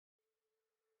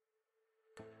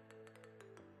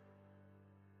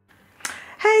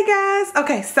Hey guys,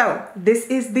 okay, so this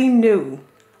is the new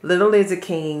Little Lizard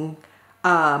King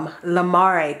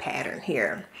Laramie pattern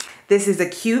here. This is a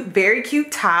cute, very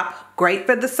cute top, great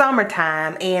for the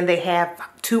summertime, and they have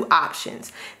two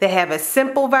options. They have a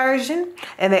simple version,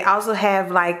 and they also have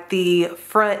like the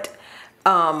front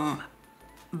button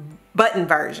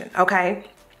version, okay?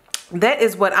 That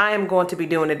is what I am going to be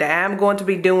doing today. I'm going to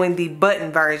be doing the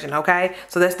button version, okay?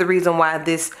 So that's the reason why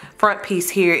this front piece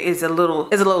here is a little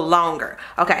longer.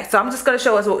 Okay, so I'm just gonna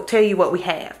tell you what we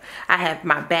have. I have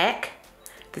my back.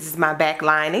 This is my back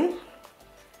lining.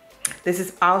 This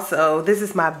is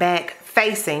my back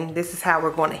facing. This is how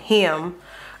we're going to hem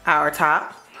our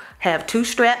top. Have two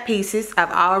strap pieces.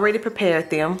 I've already prepared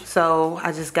them, so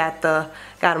I just got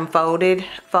them fold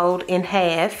in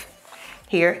half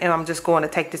here, and I'm just going to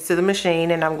take this to the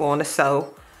machine and I'm going to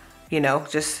sew,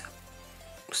 just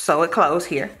sew it closed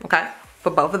here, okay?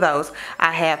 For both of those.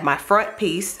 I have my front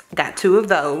piece, got two of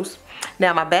those.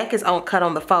 Now my back is cut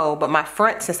on the fold, but my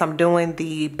front, since I'm doing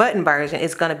the button version,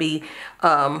 is gonna be,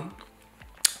 I'm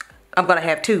gonna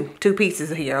have two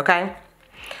pieces here, okay?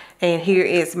 And here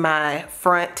is my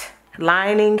front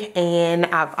lining, and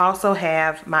I've also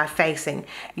have my facing.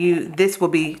 This will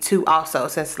be two also,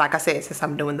 since like I said, since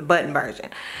I'm doing the button version.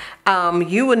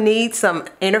 You will need some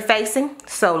interfacing,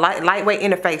 so lightweight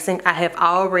interfacing. I have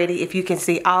already, if you can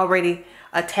see, already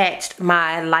attached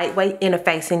my lightweight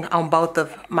interfacing on both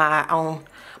of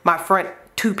my front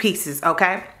two pieces,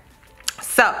 okay?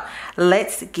 So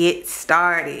let's get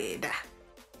started.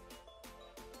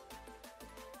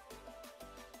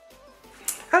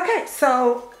 Okay,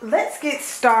 so let's get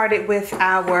started with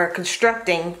our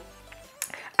constructing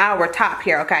our top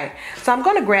here, okay? So I'm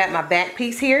gonna grab my back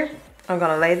piece here. I'm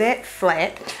gonna lay that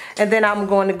flat, and then I'm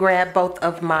going to grab both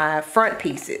of my front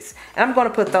pieces, and I'm gonna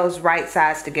put those right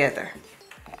sides together,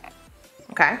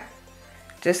 okay?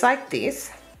 Just like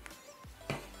this,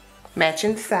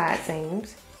 matching the side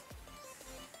seams.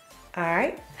 All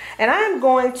right, and I'm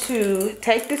going to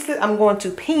take this, I'm going to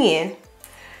pin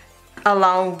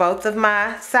along both of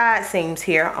my side seams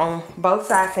here, on both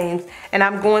side seams, and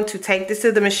I'm going to take this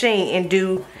to the machine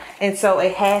and sew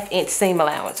a 1/2 inch seam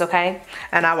allowance, okay?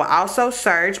 And I will also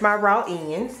serge my raw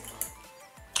ends,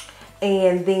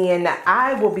 and then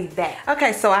I will be back.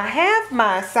 Okay, so I have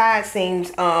my side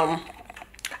seams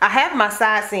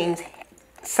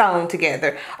sewn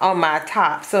together on my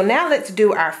top. So now let's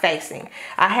do our facing.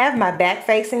 I have my back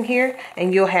facing here,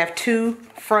 and you'll have two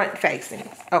front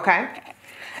facings, okay?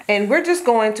 And we're just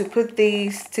going to put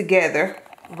these together,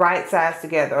 right sides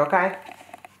together, okay?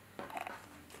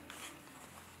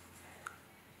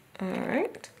 All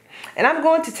right. And I'm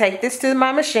going to take this to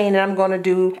my machine, and I'm going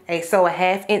to sew a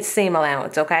 1/2 inch seam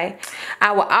allowance, okay?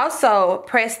 I will also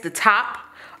press the top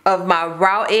of my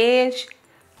raw edge,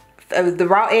 the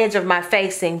raw edge of my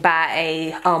facing, by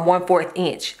a 1/4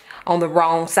 inch on the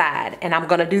wrong side. And I'm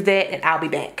going to do that, and I'll be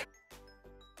back.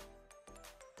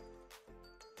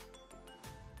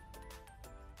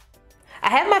 I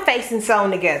have my facing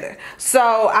sewn together.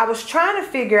 So I was trying to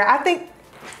figure,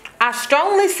 I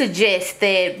strongly suggest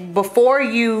that before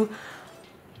you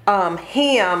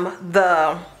hem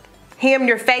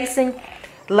your facing,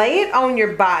 lay it on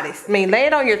your body. Lay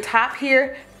it on your top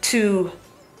here to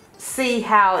see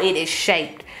how it is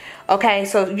shaped. Okay,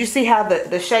 so you see how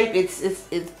the shape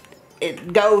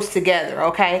it goes together,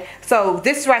 okay? So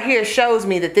this right here shows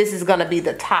me that this is gonna be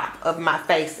the top of my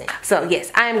facing. So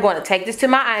yes, I am going to take this to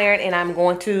my iron, and I'm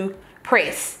going to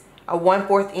press a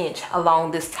 1/4 inch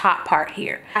along this top part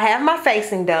here. I have my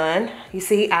facing done. You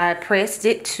see, I pressed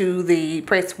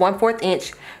 1/4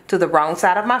 inch to the wrong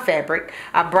side of my fabric.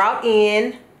 I brought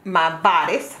in my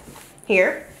bodice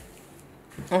here,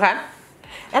 okay?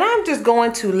 And I'm just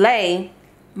going to lay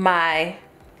my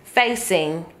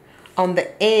facing on the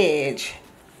edge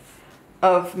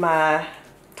of my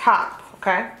top,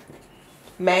 okay?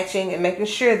 Matching and making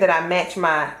sure that I match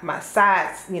my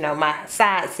sides, my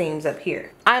side seams up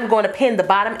here. I'm going to pin the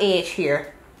bottom edge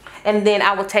here, and then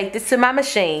I will take this to my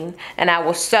machine, and I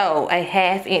will sew a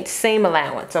 1/2 inch seam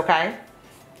allowance, okay?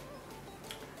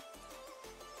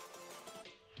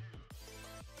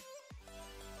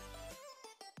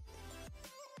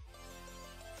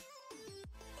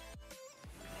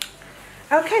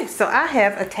 Okay, so I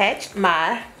have attached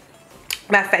my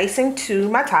facing to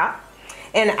my top,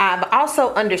 and I've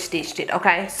also understitched it,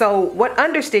 okay? So what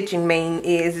understitching means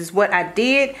is what I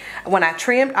did when I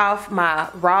trimmed off my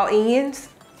raw ends,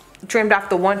 trimmed off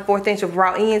the 1/4 inch of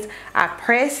raw ends. I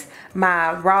pressed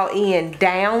my raw end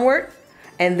downward,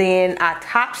 and then I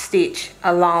top stitch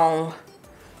along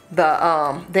the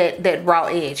that raw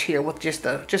edge here with just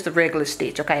a regular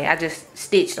stitch, okay? I just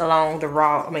stitched along the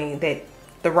raw, that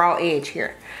raw edge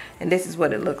here. And this is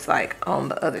what it looks like on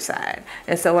the other side.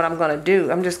 And so what I'm gonna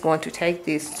do, I'm just going to take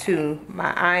this to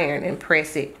my iron and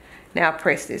press it. Now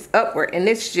press this upward, and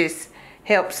this just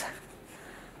helps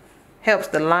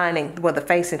the lining, well, the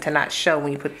facing to not show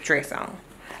when you put the dress on.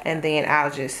 And then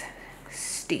I'll just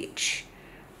stitch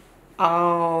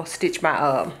my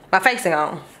facing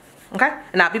on. Okay,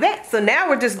 and I'll be back. So now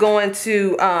we're just going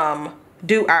to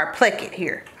do our placket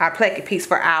here, our placket piece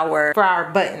for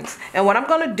our buttons. And what I'm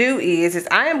going to do is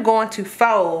I am going to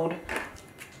fold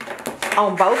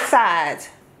on both sides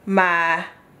my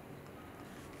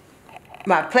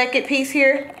placket piece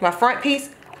here, my front piece,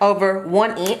 over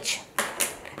 1 inch.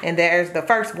 And there's the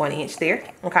first 1 inch there.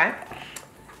 Okay,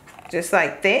 just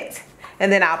like that.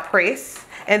 And then I'll press,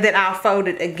 and then I'll fold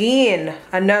it again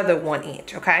another 1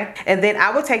 inch. Okay, and then I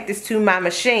will take this to my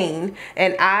machine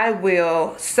and I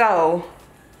will sew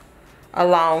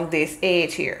along this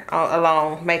edge here,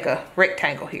 make a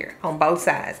rectangle here on both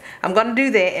sides. I'm gonna do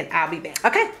that and I'll be back.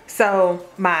 Okay, so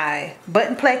my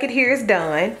button placket here is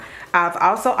done. I've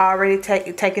also already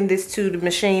taken this to the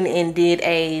machine and did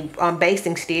a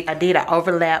basting stitch. I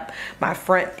overlap my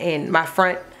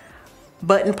front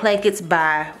button plackets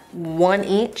by 1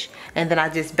 inch, and then I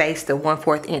just basted the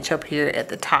 1/4 inch up here at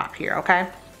the top here. Okay,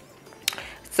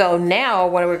 so now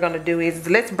what we're going to do is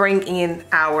let's bring in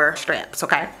our straps.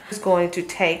 Okay, I'm just going to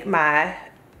take my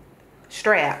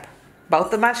strap,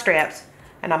 both of my straps,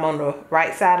 and I'm on the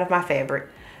right side of my fabric,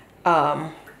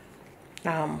 on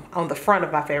the front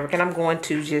of my fabric, and I'm going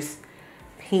to just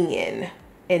pin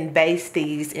and baste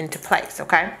these into place.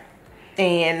 Okay,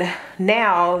 and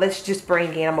now let's just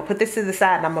bring in, I'm gonna put this to the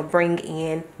side and I'm gonna bring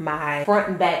in my front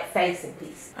and back facing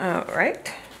piece. All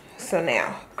right, so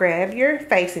now grab your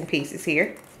facing pieces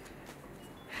here,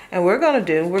 and we're gonna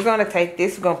take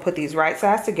this, we're gonna put these right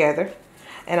sides together,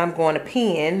 and I'm going to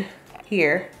pin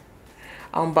here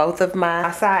on both of my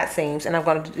side seams, and I'm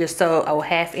going to just sew a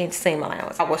 1/2 inch seam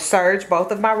allowance. I will serge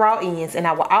both of my raw ends, and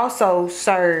I will also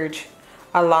serge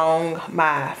along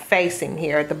my facing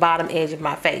here at the bottom edge of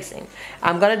my facing.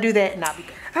 I'm going to do that and I'll be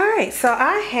back. All right, so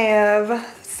I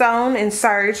have sewn and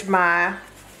serged my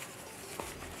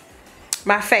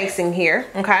facing here.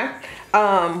 Okay,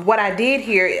 what I did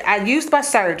here, I used my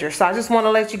serger, so I just want to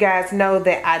let you guys know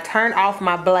that I turned off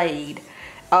my blade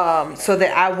so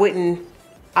that I wouldn't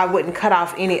cut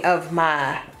off any of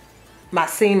my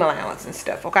seam allowance and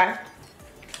stuff. Okay,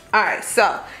 all right,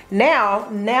 so now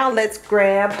let's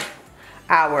grab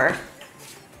our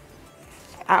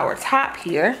top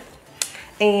here,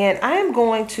 and I am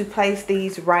going to place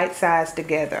these right sides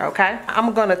together. Okay,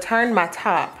 I'm going to turn my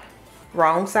top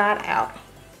wrong side out.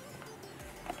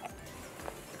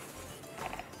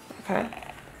 Okay,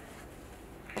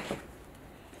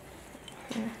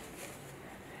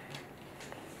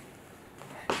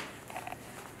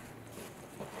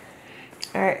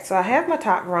 all right, so I have my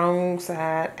top wrong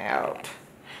side out.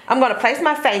 I'm going to place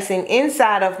my facing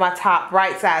inside of my top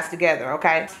right sides together.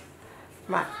 Okay,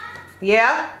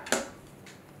 yeah,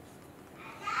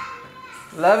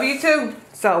 love you too.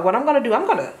 So what I'm going to do, I'm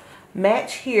going to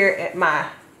match here at my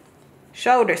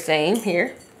shoulder seam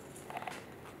here.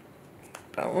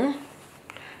 Boom.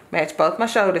 Match both my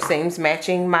shoulder seams,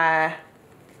 matching my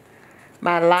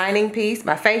lining piece,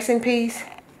 my facing piece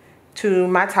to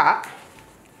my top.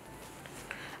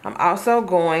 I'm also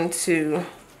going to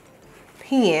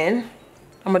pin.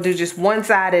 I'm gonna do just one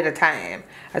side at a time.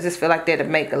 I just feel like that'll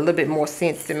make a little bit more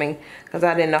sense to me because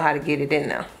I didn't know how to get it in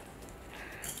there.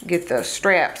 Get the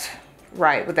straps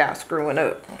right without screwing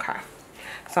up. Okay,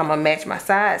 so I'm gonna match my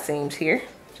side seams here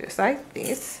just like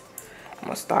this. I'm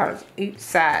gonna start each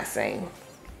side seam.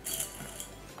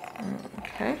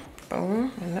 Okay,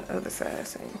 boom, and the other side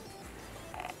seam.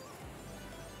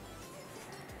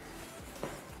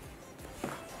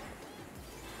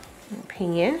 And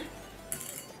pin.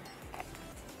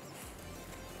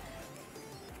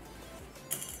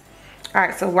 All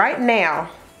right, so right now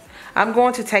I'm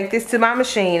going to take this to my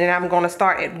machine, and I'm going to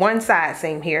start at one side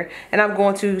seam here, and I'm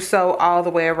going to sew all the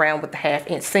way around with the 1/2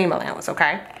 inch seam allowance.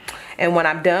 Okay, and when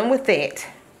I'm done with that,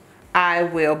 I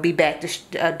will be back to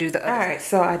do the other. All right,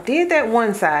 so I did that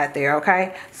one side there.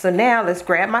 Okay, so now let's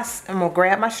grab I'm gonna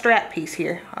grab my strap piece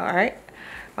here. All right,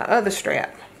 my other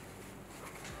strap,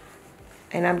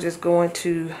 and I'm just going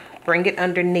to bring it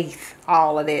underneath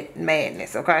all of that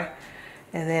madness. Okay,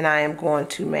 and then I am going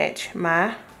to match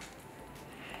my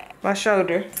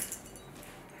shoulders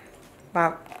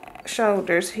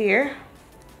here,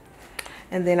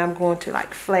 and then I'm going to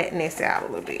like flatten this out a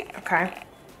little bit. Okay,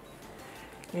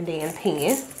 and then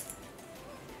pin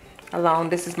along.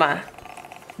 This is my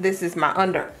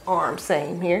underarm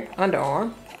seam here,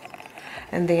 underarm,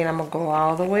 And then I'm gonna go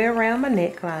all the way around my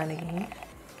neckline again.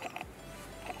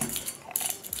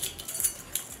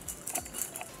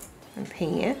 And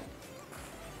pin.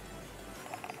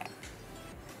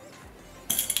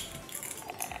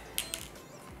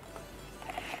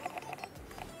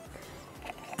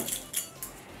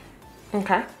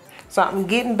 Okay, so I'm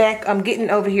getting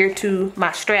over here to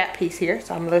my strap piece here.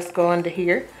 So let's go under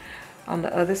here on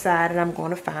the other side, and I'm going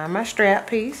to find my strap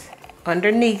piece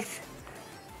underneath.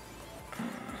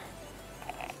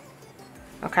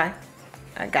 Okay,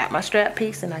 I got my strap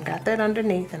piece and I got that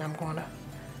underneath, and I'm going to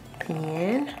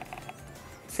pin,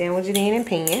 sandwich it in and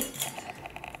pin.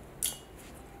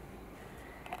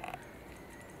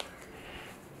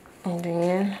 And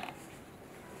then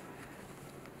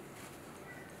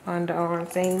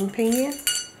underarm seam pin.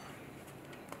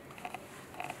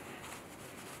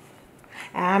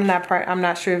 I'm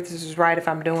not sure if this is right, if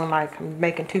I'm doing like I'm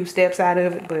making 2 steps out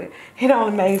of it, but it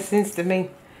only made sense to me.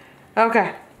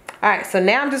 Okay. All right, so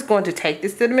now I'm just going to take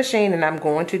this to the machine and I'm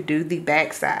going to do the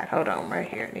back side. Hold on, right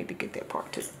here. I need to get that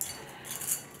part too.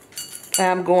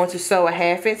 And I'm going to sew a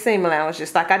 1/2 inch seam allowance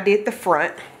just like I did the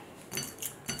front.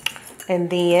 And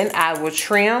then I will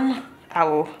trim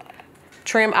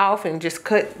off and just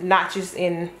cut notches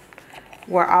in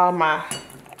where all my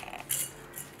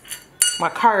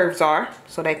curves are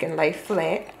so they can lay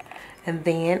flat. And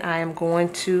then I am going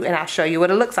to, and I'll show you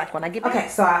what it looks like when I get back. Okay,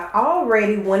 so I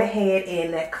already went ahead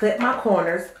and clipped my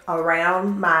corners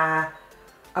around my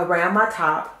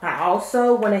top. I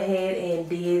also went ahead and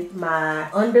did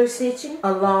my under stitching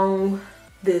along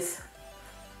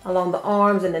the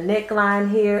arms and the neckline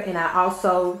here, and I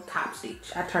also top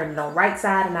stitch. I turned it on right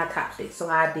side and I top stitch. So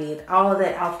I did all of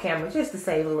that off camera just to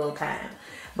save a little time.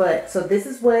 But so this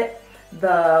is what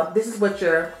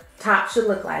your top should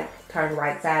look like, turned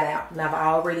right side out, and I've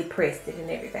already pressed it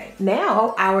and everything.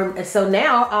 Now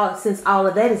since all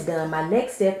of that is done, my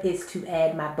next step is to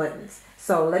add my buttons.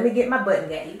 So let me get my button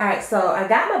gauge. All right, so I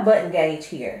got my button gauge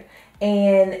here,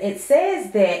 and it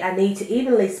says that I need to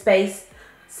evenly space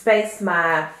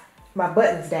my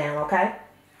buttons down. Okay,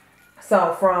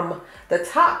 so from the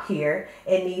top here,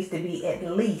 it needs to be at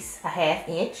least a 1/2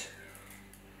 inch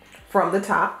from the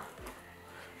top.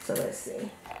 So let's see.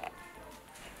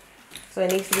 So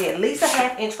it needs to be at least a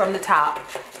 1/2 inch from the top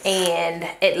and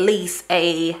at least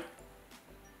a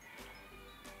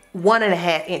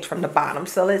 1.5 inch from the bottom.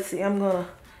 So let's see, I'm gonna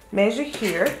measure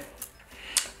here,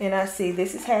 and I see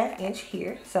this is 1/2 inch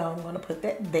here. So I'm gonna put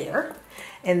that there.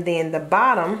 And then the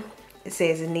bottom, it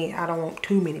says I don't want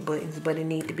too many buttons, but it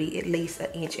needs to be at least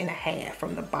 1.5 inches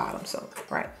from the bottom. So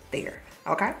right there,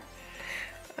 okay?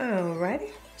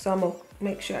 Alrighty, so I'm gonna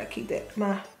make sure I keep that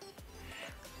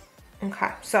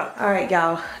okay. So all right,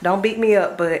 y'all, don't beat me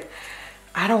up, but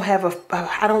I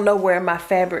don't know where my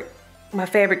fabric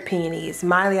pin is.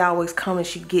 Miley always comes and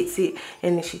she gets it,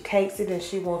 and then she takes it and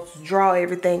she wants to draw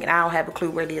everything, and I don't have a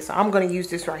clue where it is. So I'm gonna use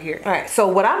this right here. All right, so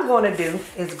what I'm gonna do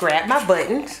is grab my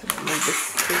buttons. Move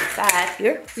this to the side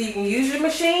here. So you can use your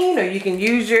machine, or you can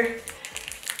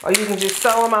just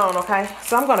sew them on, okay?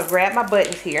 So I'm gonna grab my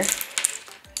buttons here,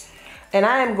 and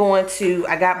I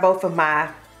got both of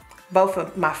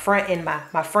my front and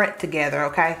my front together,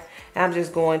 okay? And I'm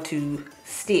just going to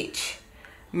stitch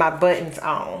my buttons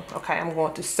on, okay? I'm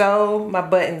going to sew my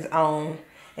buttons on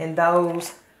in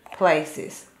those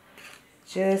places,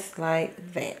 just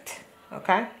like that,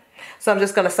 okay? So I'm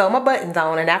just gonna sew my buttons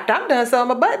on, and after I'm done sewing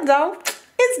my buttons on,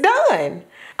 it's done.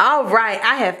 All right,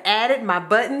 I have added my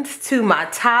buttons to my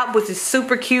top, which is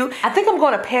super cute. I think I'm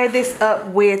gonna pair this up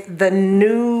with the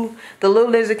Little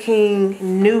Lizard King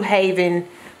New Haven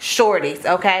shorties,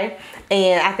 okay?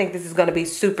 And I think this is gonna be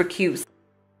super cute.